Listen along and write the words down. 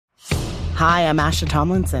Hi, I'm Asha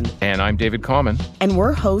Tomlinson. And I'm David Common. And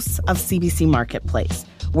we're hosts of CBC Marketplace.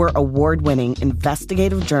 We're award-winning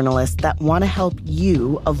investigative journalists that want to help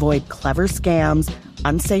you avoid clever scams,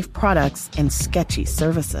 unsafe products, and sketchy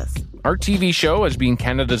services. Our TV show has been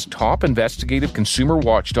Canada's top investigative consumer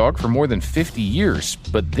watchdog for more than 50 years,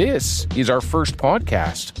 but this is our first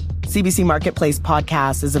podcast. CBC Marketplace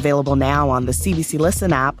podcast is available now on the CBC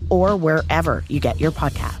Listen app or wherever you get your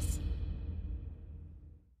podcasts.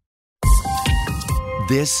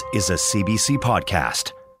 This is a CBC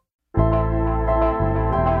podcast.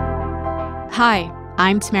 Hi,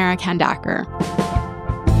 I'm Tamara Kandaker.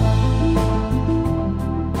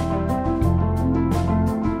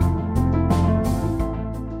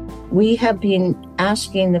 We have been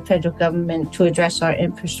asking the federal government to address our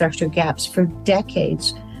infrastructure gaps for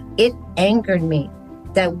decades. It angered me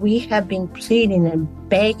that we have been pleading and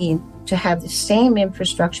begging to have the same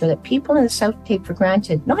infrastructure that people in the South take for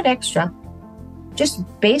granted, not extra, just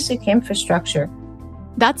basic infrastructure.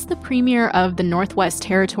 That's the Premier of the Northwest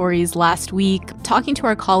Territories last week, talking to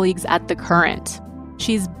our colleagues at The Current.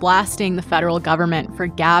 She's blasting the federal government for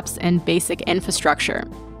gaps in basic infrastructure.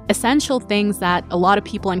 Essential things that a lot of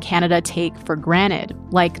people in Canada take for granted,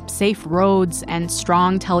 like safe roads and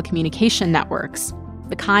strong telecommunication networks.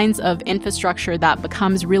 The kinds of infrastructure that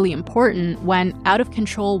becomes really important when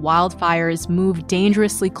out-of-control wildfires move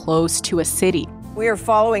dangerously close to a city. We are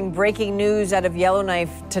following breaking news out of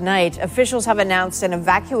Yellowknife tonight. Officials have announced an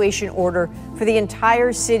evacuation order for the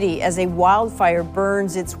entire city as a wildfire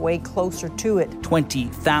burns its way closer to it.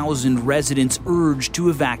 20,000 residents urged to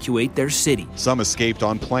evacuate their city. Some escaped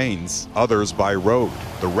on planes, others by road.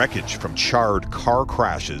 The wreckage from charred car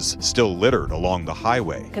crashes still littered along the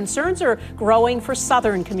highway. Concerns are growing for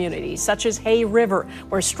southern communities, such as Hay River,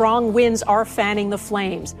 where strong winds are fanning the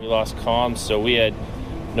flames. We lost comms, so we had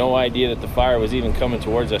no idea that the fire was even coming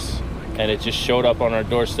towards us, and it just showed up on our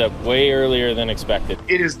doorstep way earlier than expected.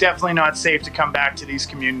 It is definitely not safe to come back to these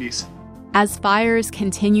communities. As fires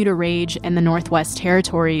continue to rage in the Northwest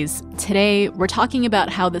Territories, today we're talking about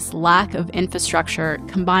how this lack of infrastructure,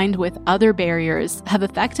 combined with other barriers, have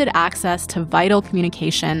affected access to vital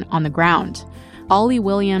communication on the ground. Ollie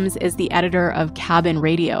Williams is the editor of Cabin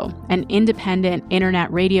Radio, an independent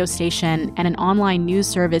internet radio station and an online news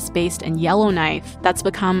service based in Yellowknife that's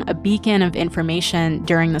become a beacon of information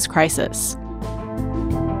during this crisis.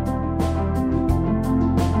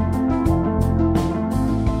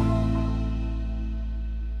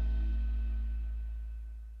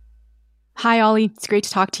 Hi, Ollie. It's great to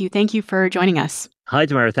talk to you. Thank you for joining us. Hi,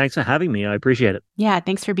 Tamara. Thanks for having me. I appreciate it. Yeah,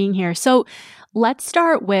 thanks for being here. So let's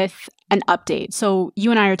start with an update. So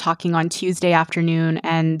you and I are talking on Tuesday afternoon,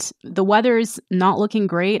 and the weather's not looking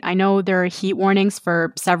great. I know there are heat warnings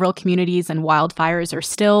for several communities and wildfires are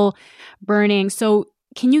still burning. So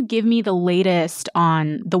can you give me the latest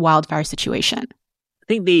on the wildfire situation? I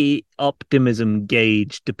think the optimism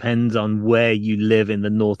gauge depends on where you live in the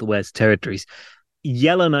Northwest Territories.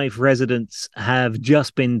 Yellowknife residents have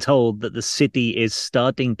just been told that the city is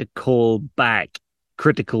starting to call back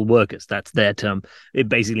critical workers. That's their term. It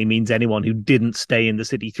basically means anyone who didn't stay in the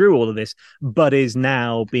city through all of this, but is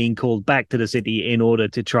now being called back to the city in order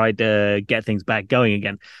to try to get things back going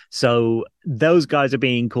again. So those guys are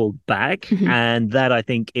being called back, and that I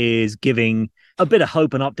think is giving a bit of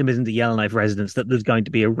hope and optimism to Yellowknife residents that there's going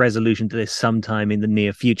to be a resolution to this sometime in the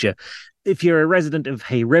near future. If you're a resident of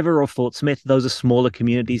Hay River or Fort Smith, those are smaller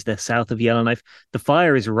communities. They're south of Yellowknife. The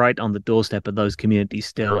fire is right on the doorstep of those communities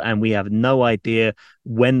still, and we have no idea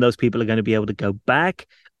when those people are going to be able to go back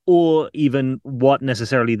or even what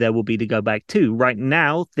necessarily there will be to go back to. Right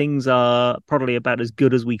now, things are probably about as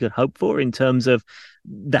good as we could hope for in terms of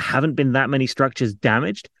there haven't been that many structures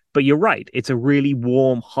damaged. But you're right. It's a really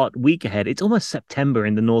warm, hot week ahead. It's almost September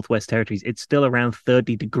in the Northwest Territories. It's still around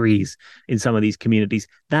 30 degrees in some of these communities.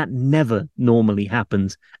 That never normally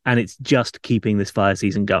happens. And it's just keeping this fire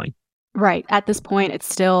season going. Right. At this point,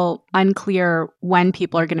 it's still unclear when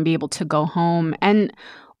people are going to be able to go home. And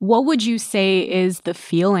what would you say is the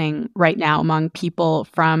feeling right now among people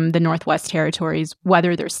from the Northwest Territories,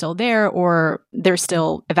 whether they're still there or they're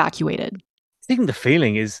still evacuated? I think the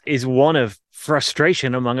feeling is one of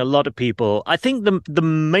frustration among a lot of people. I think the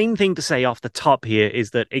main thing to say off the top here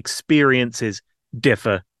is that experiences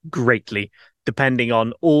differ greatly depending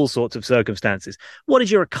on all sorts of circumstances. What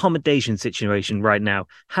is your accommodation situation right now?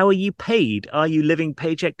 How are you paid? Are you living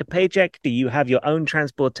paycheck to paycheck? Do you have your own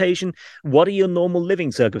transportation? What are your normal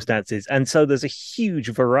living circumstances? And so there's a huge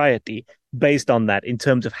variety based on that in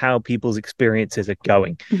terms of how people's experiences are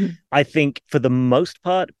going. Mm-hmm. I think for the most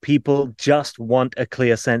part, people just want a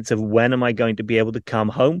clear sense of when am I going to be able to come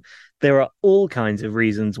home? There are all kinds of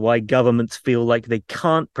reasons why governments feel like they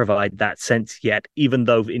can't provide that sense yet, even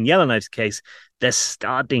though in Yellowknife's case, they're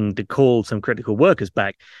starting to call some critical workers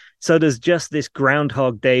back. So there's just this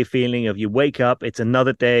Groundhog Day feeling of you wake up, it's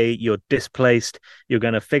another day, you're displaced, you're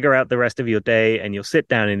going to figure out the rest of your day, and you'll sit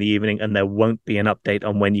down in the evening and there won't be an update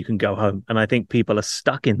on when you can go home. And I think people are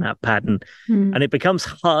stuck in that pattern, and it becomes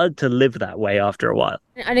hard to live that way after a while.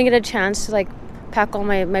 I didn't get a chance to pack all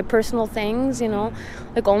my personal things, all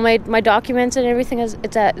my documents and everything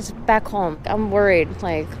it's back home. I'm worried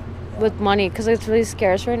with money because it's really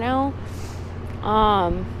scarce right now.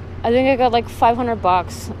 I think I got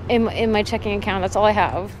 $500 in my checking account. That's all I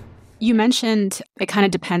have. You mentioned it kind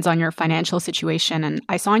of depends on your financial situation. And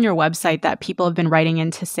I saw on your website that people have been writing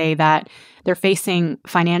in to say that they're facing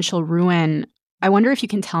financial ruin. I wonder if you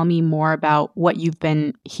can tell me more about what you've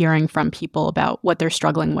been hearing from people about what they're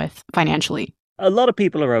struggling with financially. A lot of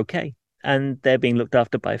people are okay, and they're being looked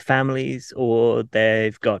after by families, or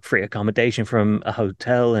they've got free accommodation from a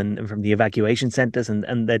hotel and from the evacuation centers,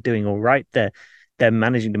 and they're doing all right. They're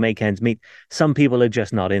managing to make ends meet. Some people are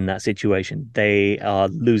just not in that situation. They are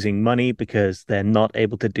losing money because they're not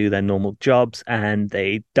able to do their normal jobs, and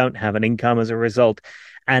they don't have an income as a result.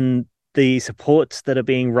 And the supports that are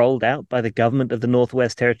being rolled out by the government of the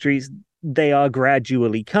Northwest Territories, they are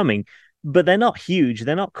gradually coming, but they're not huge.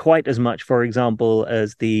 They're not quite as much, for example,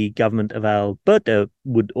 as the government of Alberta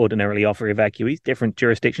would ordinarily offer evacuees. Different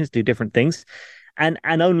jurisdictions do different things. And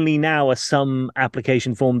only now are some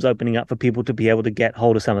application forms opening up for people to be able to get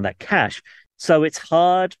hold of some of that cash. So it's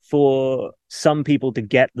hard for some people to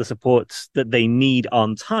get the supports that they need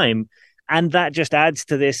on time. And that just adds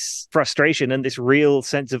to this frustration and this real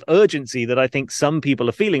sense of urgency that I think some people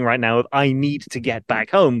are feeling right now of, I need to get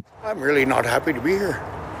back home. I'm really not happy to be here.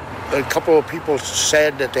 A couple of people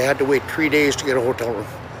said that they had to wait 3 days to get a hotel room.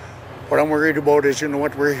 What I'm worried about is,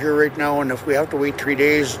 we're here right now, and if we have to wait 3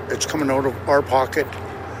 days, it's coming out of our pocket.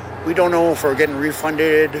 We don't know if we're getting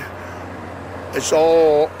refunded. It's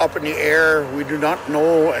all up in the air. We do not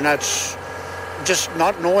know, and that's just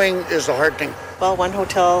not knowing is the hard thing. Well, one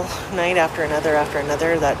hotel night after another,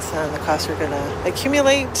 that's the costs are going to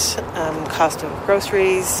accumulate, cost of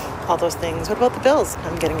groceries, all those things. What about the bills?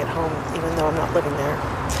 I'm getting it home, even though I'm not living there.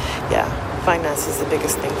 Yeah, finance is the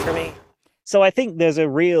biggest thing for me. So I think there's a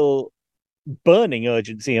real burning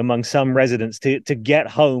urgency among some residents to get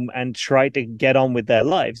home and try to get on with their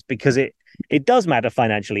lives, because it does matter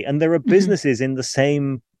financially. And there are businesses in the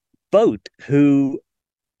same boat who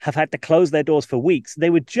have had to close their doors for weeks. They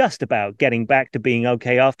were just about getting back to being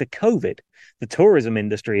okay after COVID. The tourism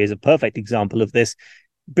industry is a perfect example of this.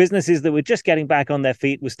 Businesses that were just getting back on their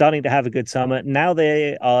feet were starting to have a good summer. Now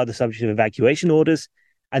they are the subject of evacuation orders.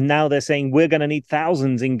 And now they're saying we're going to need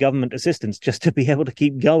thousands in government assistance just to be able to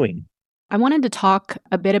keep going. I wanted to talk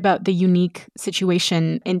a bit about the unique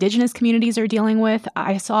situation Indigenous communities are dealing with.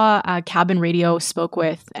 I saw Cabin Radio spoke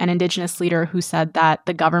with an Indigenous leader who said that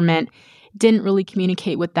the government didn't really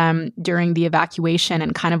communicate with them during the evacuation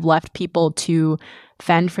and kind of left people to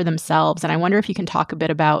fend for themselves. And I wonder if you can talk a bit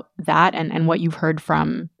about that and what you've heard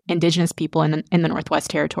from Indigenous people in the Northwest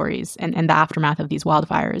Territories and the aftermath of these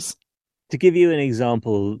wildfires. To give you an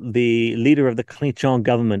example, the leader of the Clinchon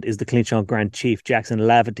government is the Clinchon Grand Chief, Jackson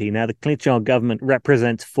Laverty. Now, the Clinchon government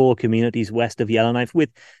represents 4 communities west of Yellowknife with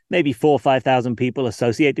maybe 4,000 or 5,000 people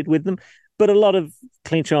associated with them. But a lot of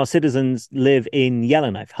Clinchon citizens live in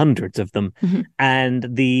Yellowknife, hundreds of them. Mm-hmm. And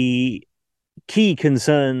the key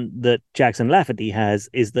concern that Jackson Lafferty has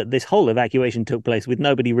is that this whole evacuation took place with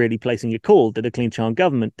nobody really placing a call to the Clinchon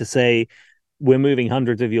government to say, we're moving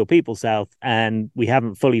hundreds of your people south, and we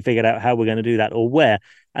haven't fully figured out how we're going to do that or where.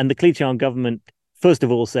 And the Clinchon government, first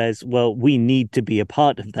of all, says, well, we need to be a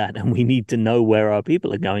part of that, and we need to know where our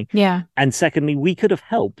people are going. Yeah. And secondly, we could have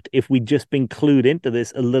helped if we'd just been clued into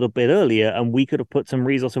this a little bit earlier, and we could have put some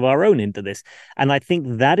resource of our own into this. And I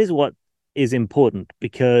think that is what is important,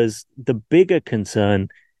 because the bigger concern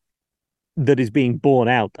that is being borne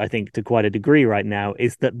out, I think, to quite a degree right now,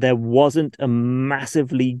 is that there wasn't a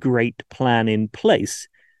massively great plan in place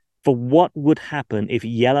for what would happen if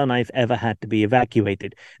Yellowknife ever had to be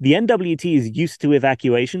evacuated. The N.W.T is used to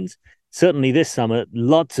evacuations. Certainly this summer,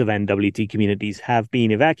 lots of N.W.T communities have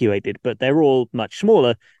been evacuated, but they're all much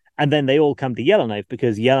smaller. And then they all come to Yellowknife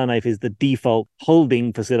because Yellowknife is the default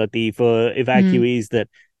holding facility for evacuees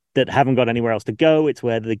that haven't got anywhere else to go. It's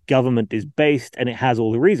where the government is based, and it has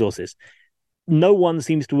all the resources. No one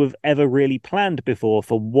seems to have ever really planned before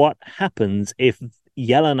for what happens if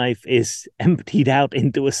Yellowknife is emptied out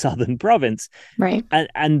into a southern province. Right.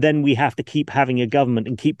 And then we have to keep having a government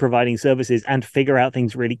and keep providing services and figure out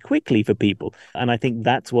things really quickly for people. And I think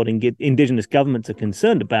that's what Indigenous governments are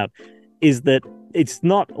concerned about, is that it's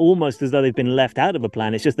not almost as though they've been left out of a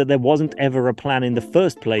plan. It's just that there wasn't ever a plan in the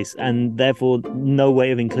first place, and therefore no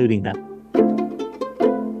way of including that.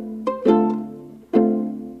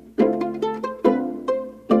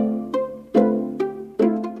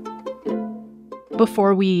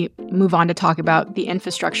 Before we move on to talk about the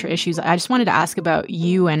infrastructure issues, I just wanted to ask about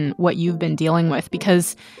you and what you've been dealing with,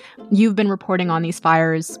 because you've been reporting on these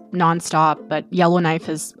fires nonstop, but Yellowknife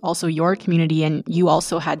is also your community, and you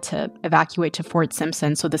also had to evacuate to Fort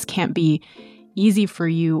Simpson, so this can't be easy for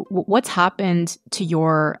you. What's happened to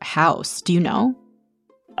your house? Do you know?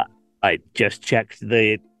 I just checked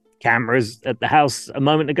the cameras at the house a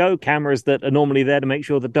moment ago, cameras that are normally there to make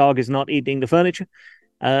sure the dog is not eating the furniture.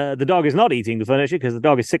 The dog is not eating the furniture because the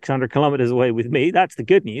dog is 600 kilometers away with me. That's the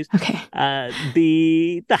good news. Okay.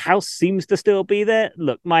 The house seems to still be there.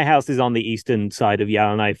 Look, my house is on the eastern side of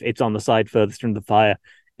Yellowknife. It's on the side furthest from the fire.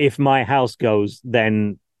 If my house goes,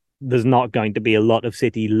 then there's not going to be a lot of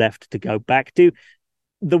city left to go back to.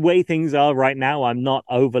 The way things are right now, I'm not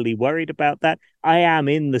overly worried about that. I am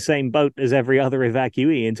in the same boat as every other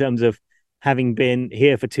evacuee in terms of having been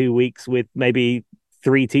here for 2 weeks with maybe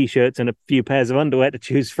 3 T-shirts and a few pairs of underwear to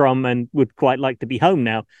choose from, and would quite like to be home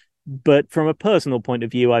now. But from a personal point of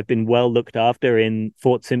view, I've been well looked after in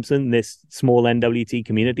Fort Simpson, this small N.W.T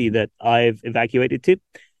community that I've evacuated to.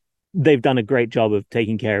 They've done a great job of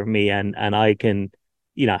taking care of me, and I can,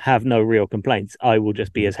 have no real complaints. I will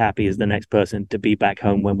just be as happy as the next person to be back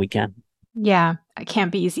home when we can. Yeah, it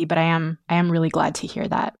can't be easy, but I am really glad to hear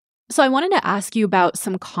that. So I wanted to ask you about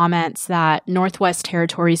some comments that Northwest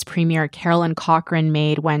Territories Premier Caroline Cochrane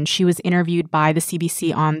made when she was interviewed by the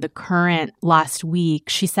CBC on The Current last week.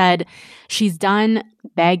 She said she's done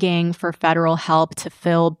begging for federal help to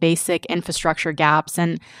fill basic infrastructure gaps.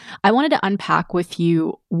 And I wanted to unpack with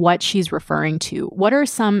you what she's referring to. What are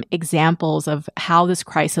some examples of how this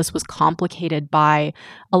crisis was complicated by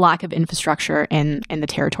a lack of infrastructure in the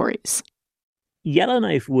territories?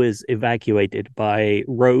 Yellowknife was evacuated by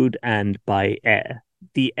road and by air.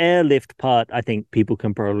 The airlift part, I think people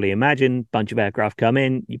can probably imagine. Bunch of aircraft come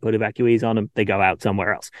in, you put evacuees on them, they go out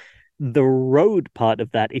somewhere else. The road part of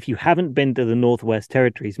that, if you haven't been to the Northwest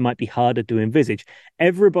Territories, might be harder to envisage.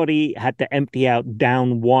 Everybody had to empty out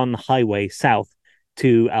down one highway south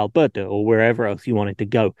to Alberta or wherever else you wanted to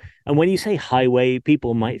go. And when you say highway,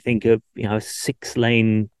 people might think of, a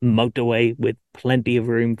 6-lane motorway with plenty of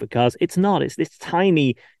room for cars. It's not. It's this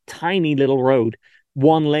tiny, tiny little road,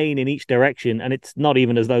 1 lane in each direction. And it's not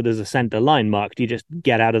even as though there's a center line marked. You just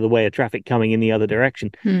get out of the way of traffic coming in the other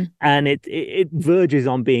direction. And it verges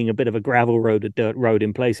on being a bit of a gravel road, a dirt road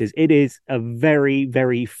in places. It is a very,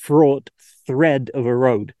 very fraught thread of a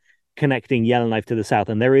road connecting Yellowknife to the south,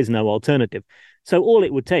 and there is no alternative. So all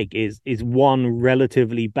it would take is one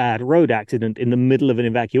relatively bad road accident in the middle of an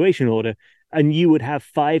evacuation order, and you would have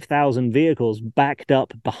 5,000 vehicles backed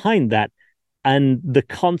up behind that. And the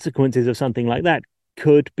consequences of something like that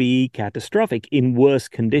could be catastrophic in worse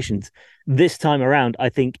conditions. This time around, I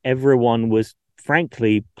think everyone was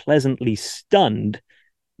frankly pleasantly stunned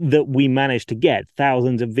that we managed to get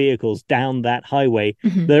thousands of vehicles down that highway.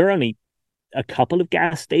 There are only a couple of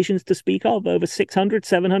gas stations to speak of over 600,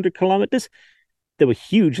 700 kilometers. There were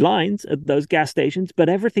huge lines at those gas stations, but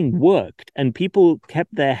everything worked, and people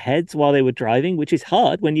kept their heads while they were driving, which is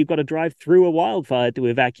hard when you've got to drive through a wildfire to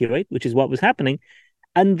evacuate, which is what was happening.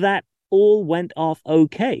 And that all went off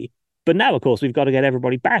okay. But now, of course, we've got to get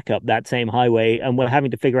everybody back up that same highway, and we're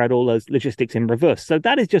having to figure out all those logistics in reverse. So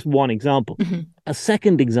that is just one example. A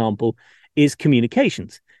second example is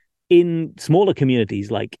communications. In smaller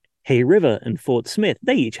communities like Hay River and Fort Smith,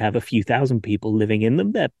 they each have a few thousand people living in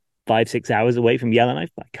them. They're 5-6 hours away from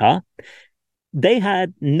Yellowknife by car. They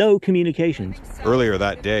had no communications. Earlier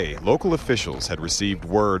that day, local officials had received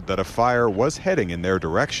word that a fire was heading in their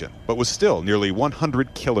direction, but was still nearly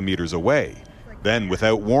 100 kilometers away. Then,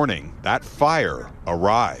 without warning, that fire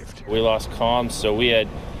arrived. We lost comms, so we had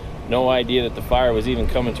no idea that the fire was even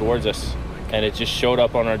coming towards us, and it just showed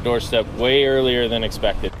up on our doorstep way earlier than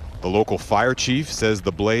expected. The local fire chief says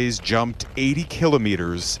the blaze jumped 80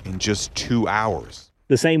 kilometers in just 2 hours.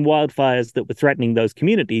 The same wildfires that were threatening those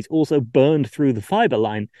communities also burned through the fiber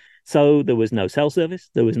line. So there was no cell service,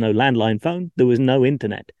 there was no landline phone, there was no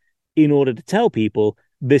internet. In order to tell people,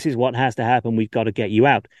 this is what has to happen, we've got to get you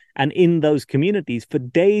out. And in those communities, for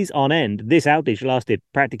days on end, this outage lasted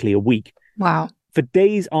practically a week. Wow. For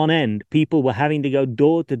days on end, people were having to go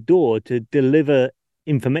door to door to deliver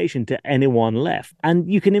information to anyone left.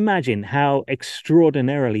 And you can imagine how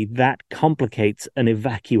extraordinarily that complicates an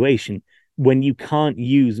evacuation when you can't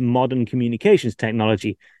use modern communications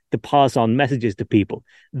technology to pass on messages to people.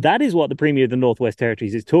 That is what the Premier of the Northwest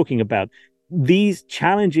Territories is talking about. These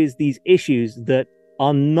challenges, these issues that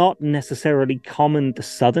are not necessarily common to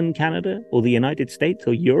southern Canada or the United States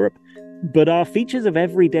or Europe, but are features of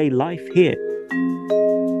everyday life here.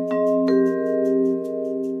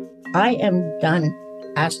 I am done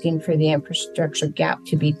asking for the infrastructure gap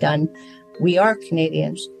to be done. We are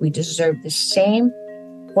Canadians. We deserve the same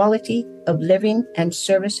quality of living and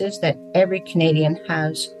services that every Canadian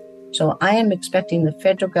has. So I am expecting the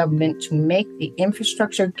federal government to make the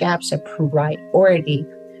infrastructure gaps a priority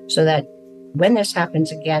so that when this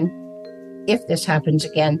happens again, if this happens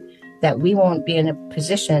again, that we won't be in a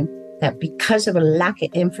position that because of a lack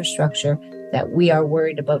of infrastructure, that we are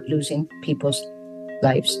worried about losing people's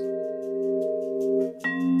lives.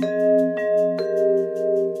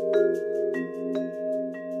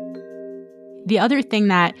 The other thing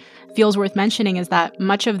that feels worth mentioning is that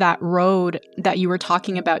much of that road that you were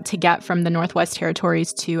talking about to get from the Northwest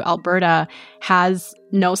Territories to Alberta has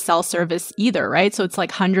no cell service either, right? So it's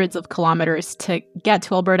like hundreds of kilometers to get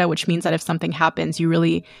to Alberta, which means that if something happens, you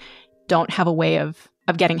really don't have a way of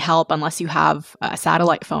getting help unless you have a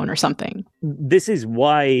satellite phone or something. This is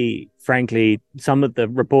why, frankly, some of the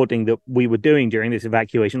reporting that we were doing during this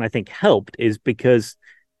evacuation, I think, helped, is because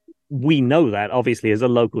we know that, obviously, as a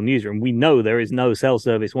local newsroom, we know there is no cell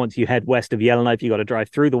service. Once you head west of Yellowknife, you got to drive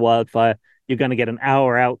through the wildfire. You're going to get an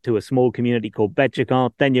hour out to a small community called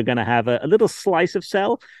Betchicon. Then you're going to have a little slice of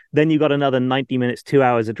cell. Then you got another 90 minutes, 2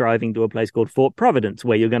 hours of driving to a place called Fort Providence,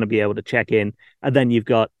 where you're going to be able to check in. And then you've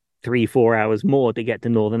got 3-4 hours more to get to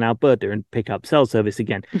northern Alberta and pick up cell service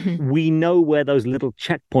again. Mm-hmm. We know where those little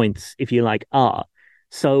checkpoints, if you like, are.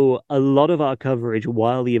 So a lot of our coverage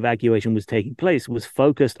while the evacuation was taking place was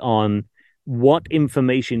focused on what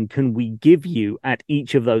information can we give you at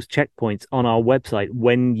each of those checkpoints on our website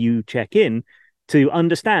when you check in, to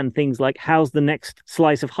understand things like, how's the next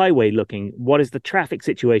slice of highway looking? What is the traffic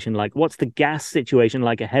situation like? What's the gas situation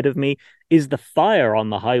like ahead of me? Is the fire on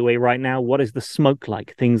the highway right now? What is the smoke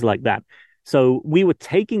like? Things like that. So we were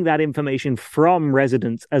taking that information from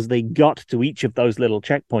residents as they got to each of those little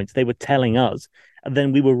checkpoints. They were telling us, and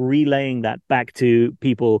then we were relaying that back to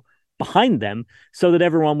people behind them so that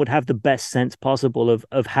everyone would have the best sense possible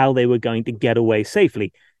of how they were going to get away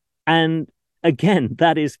safely. And again,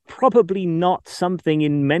 that is probably not something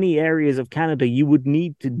in many areas of Canada you would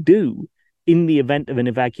need to do in the event of an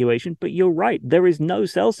evacuation. But you're right, there is no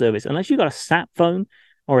cell service unless you got a sat phone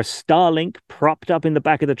or a Starlink propped up in the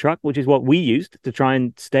back of the truck, which is what we used to try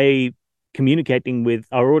and stay communicating with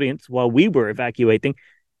our audience while we were evacuating.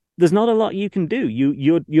 There's not a lot you can do.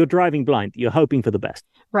 You're driving blind. You're hoping for the best.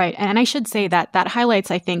 Right. And I should say that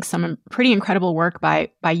highlights, I think, some pretty incredible work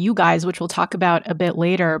by you guys, which we'll talk about a bit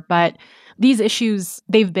later. But these issues,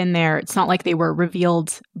 they've been there. It's not like they were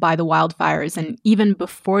revealed by the wildfires. And even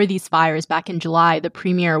before these fires back in July, the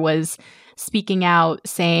Premier was speaking out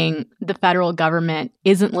saying the federal government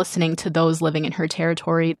isn't listening to those living in her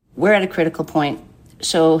territory. We're at a critical point.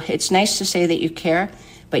 So it's nice to say that you care,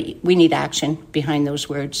 but we need action behind those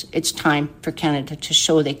words. It's time for Canada to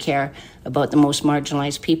show they care about the most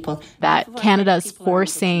marginalized people. That Canada's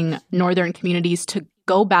forcing northern communities to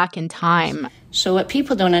go back in time. So what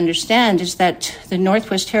people don't understand is that the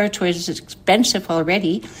Northwest Territories is expensive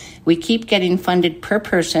already. We keep getting funded per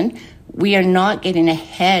person. We are not getting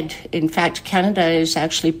ahead. In fact, Canada is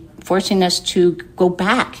actually forcing us to go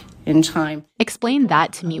back in time. Explain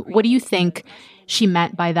that to me. What do you think she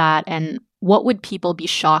meant by that? And what would people be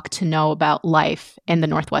shocked to know about life in the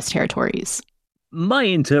Northwest Territories? My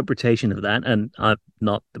interpretation of that, and I'm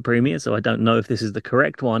not the Premier, so I don't know if this is the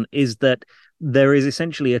correct one, is that there is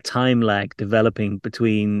essentially a time lag developing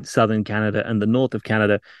between southern Canada and the north of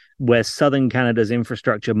Canada, where southern Canada's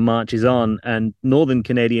infrastructure marches on and northern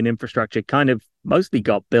Canadian infrastructure kind of mostly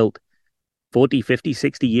got built 40, 50,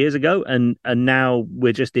 60 years ago. And now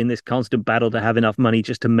we're just in this constant battle to have enough money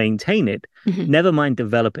just to maintain it. Mm-hmm. Never mind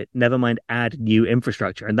develop it, never mind add new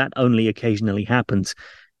infrastructure. And that only occasionally happens.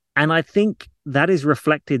 And I think that is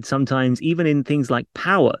reflected sometimes even in things like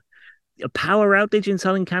power. A power outage in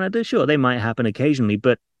southern Canada, sure, they might happen occasionally,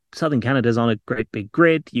 but southern Canada's on a great big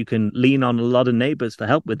grid. You can lean on a lot of neighbors for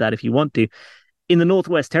help with that if you want to. In the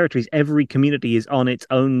Northwest Territories, every community is on its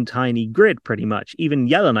own tiny grid, pretty much. Even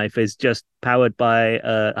Yellowknife is just powered by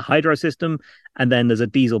a hydro system, and then there's a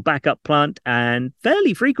diesel backup plant. And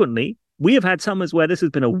fairly frequently, we have had summers where this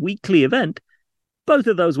has been a weekly event. both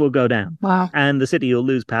of those will go down. Wow. And the city will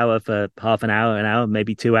lose power for half an hour,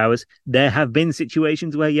 maybe 2 hours. There have been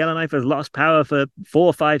situations where Yellowknife has lost power for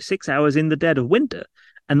 4, 5, 6 hours in the dead of winter.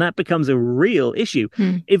 And that becomes a real issue.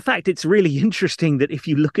 In fact, it's really interesting that if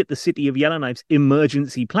you look at the city of Yellowknife's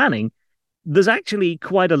emergency planning, there's actually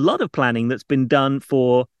quite a lot of planning that's been done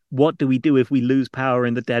for what do we do if we lose power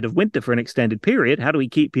in the dead of winter for an extended period? How do we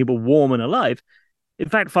keep people warm and alive? In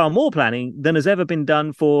fact, far more planning than has ever been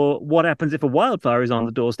done for what happens if a wildfire is on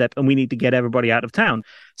the doorstep and we need to get everybody out of town.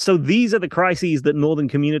 So these are the crises that northern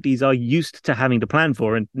communities are used to having to plan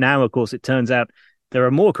for. And now, of course, it turns out there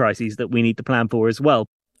are more crises that we need to plan for as well.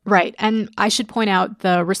 Right. And I should point out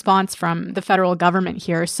the response from the federal government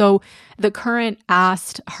here. So the current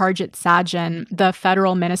asked Harjit Sajjan, the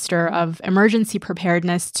federal minister of emergency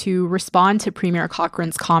preparedness, to respond to Premier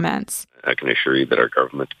Cochrane's comments. I can assure you that our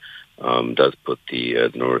government does put the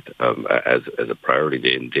North as a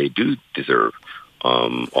priority. They do deserve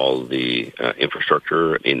all the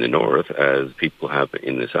infrastructure in the North as people have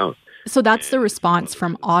in the South. So that's the response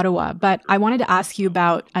from Ottawa. But I wanted to ask you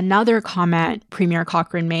about another comment Premier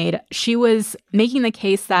Cochrane made. She was making the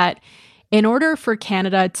case that in order for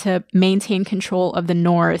Canada to maintain control of the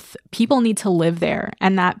North, people need to live there,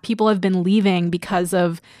 and that people have been leaving because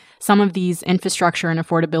of some of these infrastructure and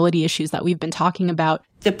affordability issues that we've been talking about.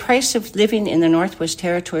 The price of living in the Northwest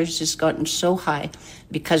Territories has gotten so high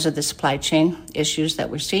because of the supply chain issues that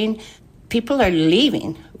we're seeing. People are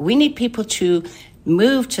leaving. We need people to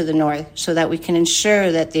move to the north so that we can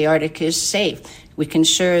ensure that the Arctic is safe. We can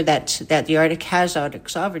ensure that the Arctic has Arctic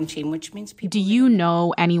sovereignty, which means people... Do you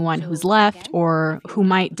know anyone who's left or who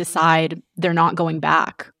might decide they're not going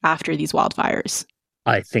back after these wildfires?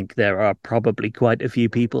 I think there are probably quite a few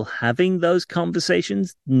people having those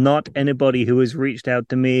conversations. Not anybody who has reached out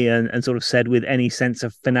to me and sort of said with any sense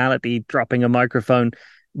of finality, dropping a microphone,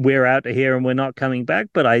 we're out of here and we're not coming back.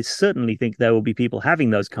 But I certainly think there will be people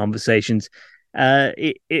having those conversations.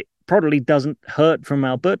 It probably doesn't hurt from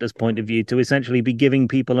Alberta's point of view to essentially be giving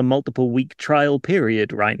people a multiple week trial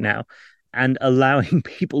period right now and allowing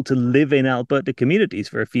people to live in Alberta communities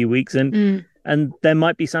for a few weeks. And there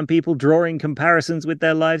might be some people drawing comparisons with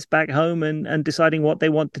their lives back home and deciding what they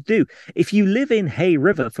want to do. If you live in Hay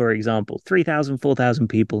River, for example, 3,000, 4,000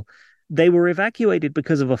 people, they were evacuated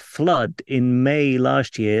because of a flood in May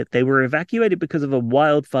last year. They were evacuated because of a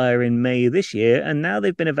wildfire in May this year. And now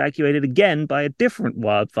they've been evacuated again by a different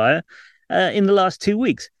wildfire in the last 2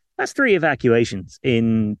 weeks. That's 3 evacuations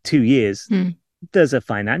in 2 years. There's a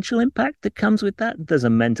financial impact that comes with that. There's a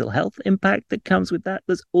mental health impact that comes with that.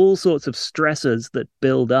 There's all sorts of stressors that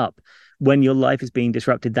build up when your life is being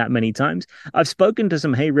disrupted that many times. I've spoken to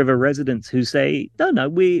some Hay River residents who say, no,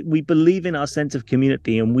 we believe in our sense of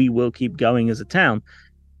community and we will keep going as a town.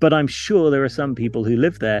 But I'm sure there are some people who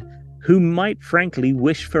live there who might frankly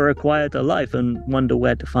wish for a quieter life and wonder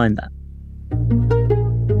where to find that.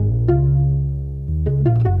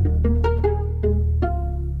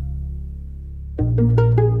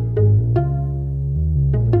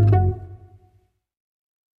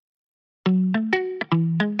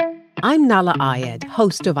 I'm Nala Ayed,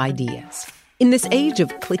 host of Ideas. In this age of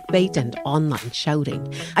clickbait and online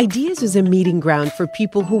shouting, Ideas is a meeting ground for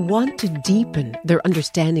people who want to deepen their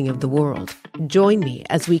understanding of the world. Join me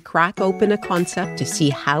as we crack open a concept to see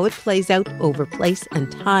how it plays out over place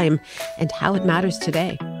and time and how it matters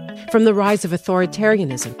today. From the rise of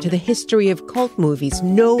authoritarianism to the history of cult movies,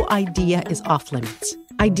 no idea is off limits.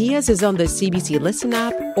 Ideas is on the CBC Listen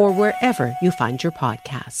app or wherever you find your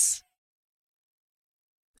podcasts.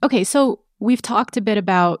 Okay, so we've talked a bit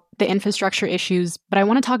about the infrastructure issues, but I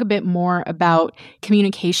want to talk a bit more about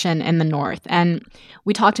communication in the North. And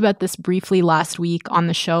we talked about this briefly last week on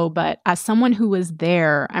the show, but as someone who was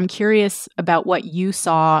there, I'm curious about what you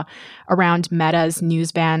saw around Meta's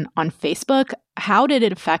news ban on Facebook. How did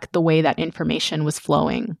it affect the way that information was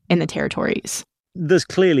flowing in the territories? There's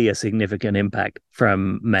clearly a significant impact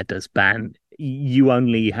from Meta's ban. You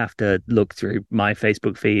only have to look through my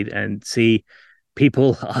Facebook feed and see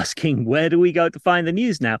people asking, where do we go to find the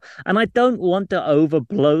news now? And I don't want to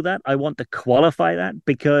overblow that. I want to qualify that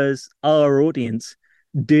because our audience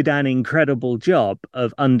did an incredible job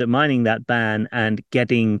of undermining that ban and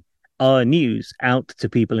getting our news out to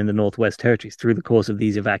people in the Northwest Territories through the course of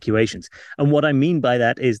these evacuations. And what I mean by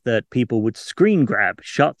that is that people would screen grab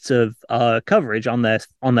shots of our coverage on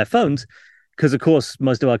their phones, because, of course,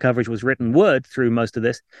 most of our coverage was written word through most of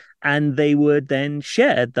this, and they would then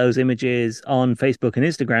share those images on Facebook and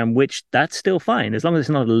Instagram, which that's still fine. As long as it's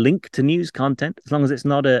not a link to news content, as long as it's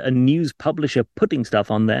not a news publisher putting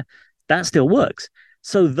stuff on there, that still works.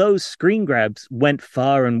 So those screen grabs went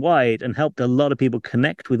far and wide and helped a lot of people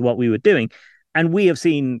connect with what we were doing. And we have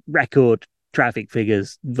seen record traffic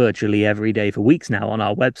figures virtually every day for weeks now on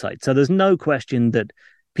our website. So there's no question that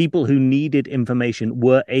people who needed information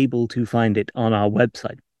were able to find it on our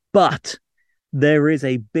website. But there is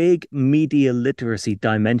a big media literacy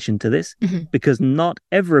dimension to this, because not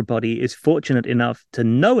everybody is fortunate enough to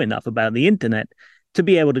know enough about the internet to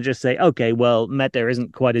be able to just say, okay, well, Meta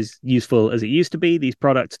isn't quite as useful as it used to be. These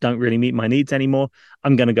products don't really meet my needs anymore.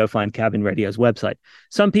 I'm going to go find Cabin Radio's website.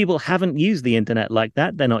 Some people haven't used the internet like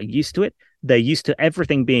that. They're not used to it. They're used to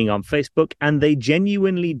everything being on Facebook, and they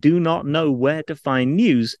genuinely do not know where to find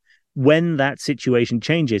news when that situation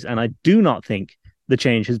changes. And I do not think the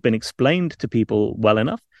change has been explained to people well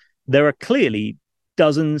enough. There are clearly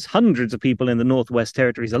dozens, hundreds of people in the Northwest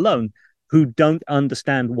Territories alone who don't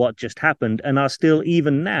understand what just happened and are still,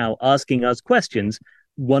 even now, asking us questions,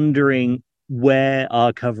 wondering where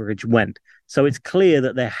our coverage went. So it's clear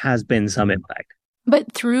that there has been some impact.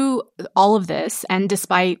 But through all of this, and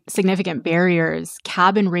despite significant barriers,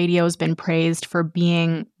 Cabin Radio has been praised for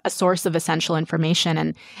being a source of essential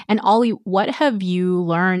information. And Ollie, what have you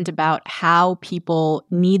learned about how people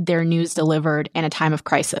need their news delivered in a time of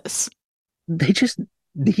crisis? They just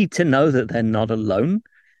need to know that they're not alone,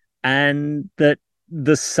 and that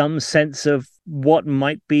there's some sense of what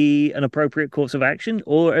might be an appropriate course of action,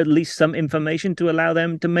 or at least some information to allow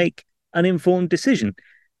them to make an informed decision.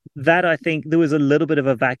 That, I think, there was a little bit of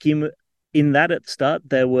a vacuum in that at the start.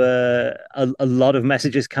 There were a lot of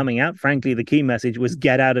messages coming out. Frankly, the key message was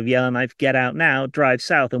get out of Yellowknife, get out now, drive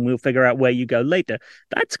south, and we'll figure out where you go later.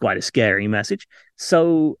 That's quite a scary message.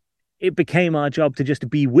 So it became our job to just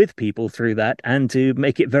be with people through that and to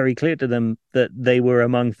make it very clear to them that they were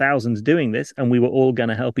among thousands doing this and we were all going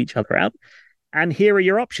to help each other out. And here are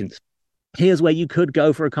your options. Here's where you could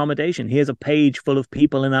go for accommodation. Here's a page full of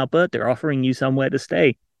people in Alberta offering you somewhere to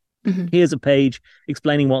stay. Here's a page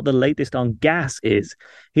explaining what the latest on gas is.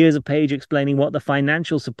 Here's a page explaining what the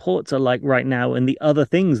financial supports are like right now and the other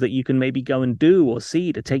things that you can maybe go and do or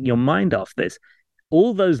see to take your mind off this.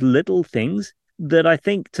 All those little things that I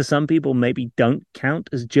think to some people maybe don't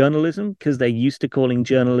count as journalism, because they're used to calling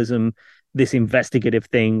journalism this investigative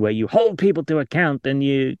thing where you hold people to account and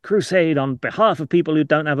you crusade on behalf of people who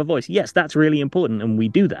don't have a voice. Yes, that's really important, and we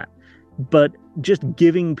do that. But just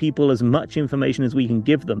giving people as much information as we can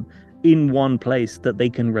give them in one place that they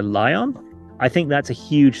can rely on, I think that's a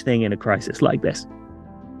huge thing in a crisis like this.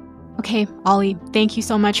 Okay, Ollie, thank you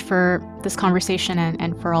so much for this conversation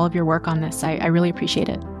and for all of your work on this. I really appreciate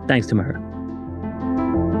it. Thanks, Tamara.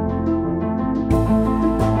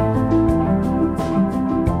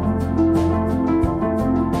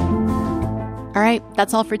 All right,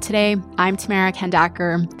 that's all for today. I'm Tamara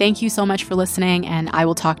Kandaker. Thank you so much for listening, and I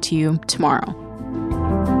will talk to you tomorrow.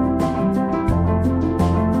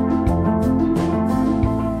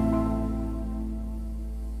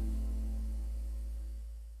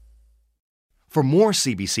 For more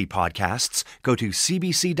CBC podcasts, go to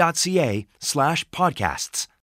cbc.ca/podcasts.